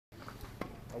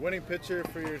Winning pitcher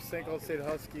for your St. Cloud State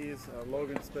Huskies,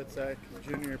 Logan Spitzack,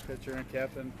 junior pitcher and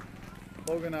captain.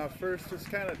 Logan, first,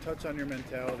 just kind of touch on your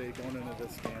mentality going into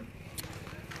this game.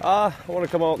 I want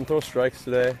to come out and throw strikes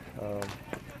today.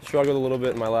 Struggled a little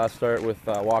bit in my last start with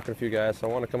walking a few guys, so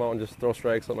I want to come out and just throw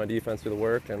strikes, let my defense do the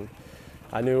work. And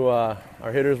I knew our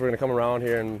hitters were going to come around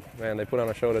here, and man, they put on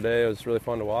a show today. It was really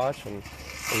fun to watch, and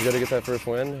it was good to get that first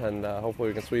win, and hopefully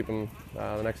we can sweep them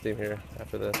the next team here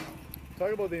after this.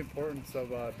 Talk about the importance of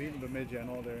beating Bemidji. I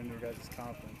know they're in your guys'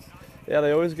 conference. Yeah, they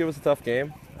always give us a tough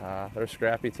game. They're a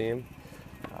scrappy team.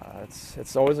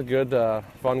 It's always a good,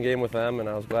 fun game with them, and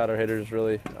I was glad our hitters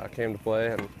really came to play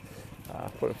and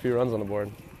put a few runs on the board.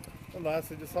 And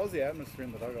lastly, just how's the atmosphere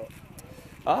in the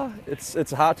dugout?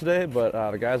 It's hot today, but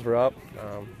the guys were up.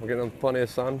 We're getting plenty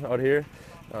of sun out here.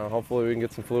 Hopefully we can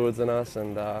get some fluids in us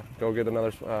and go get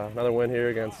another win here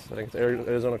against, I think it's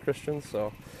Arizona Christians.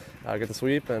 So get the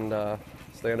sweep and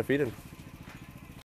stay undefeated.